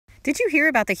Did you hear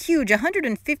about the huge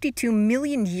 152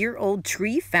 million year old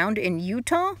tree found in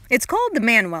Utah? It's called the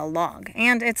Manuel log,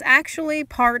 and it's actually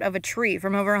part of a tree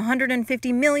from over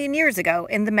 150 million years ago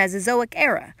in the Mesozoic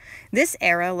era. This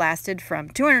era lasted from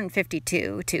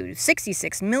 252 to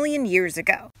 66 million years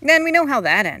ago. And we know how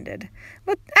that ended.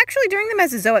 But actually, during the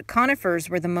Mesozoic, conifers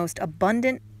were the most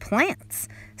abundant plants.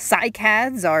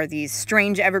 Cycads are these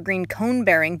strange evergreen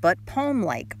cone-bearing but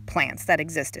palm-like plants that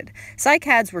existed.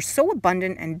 Cycads were so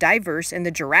abundant and diverse in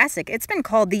the Jurassic, it's been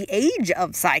called the Age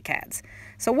of Cycads.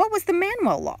 So what was the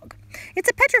Manuel log? It's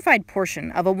a petrified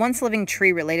portion of a once-living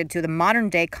tree related to the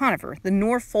modern-day conifer, the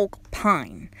Norfolk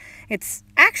pine. It's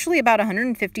actually about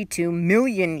 152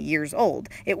 million years old.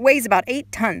 It weighs about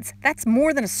 8 tons. That's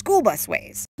more than a school bus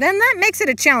weighs. Then that makes it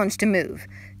a challenge to move.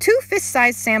 2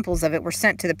 fist-sized samples of it were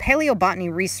sent to the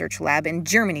Paleobotany Research Lab in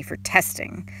Germany for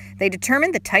testing. They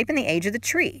determined the type and the age of the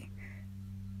tree.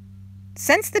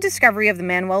 Since the discovery of the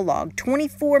Manuel log,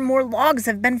 24 more logs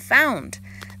have been found.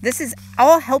 This is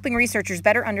all helping researchers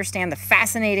better understand the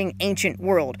fascinating ancient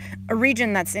world, a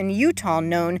region that's in Utah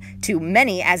known to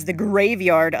many as the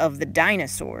graveyard of the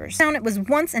dinosaurs. It was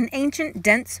once an ancient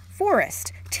dense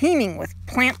forest, teeming with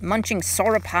plant-munching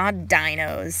sauropod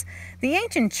dinos. The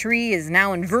ancient tree is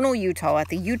now in Vernal, Utah at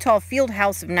the Utah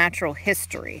Fieldhouse of Natural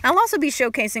History. I'll also be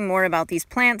showcasing more about these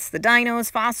plants, the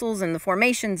dinos, fossils, and the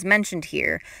formations mentioned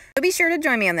here. So be sure to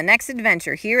join me on the next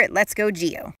adventure here at Let's Go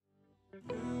Geo.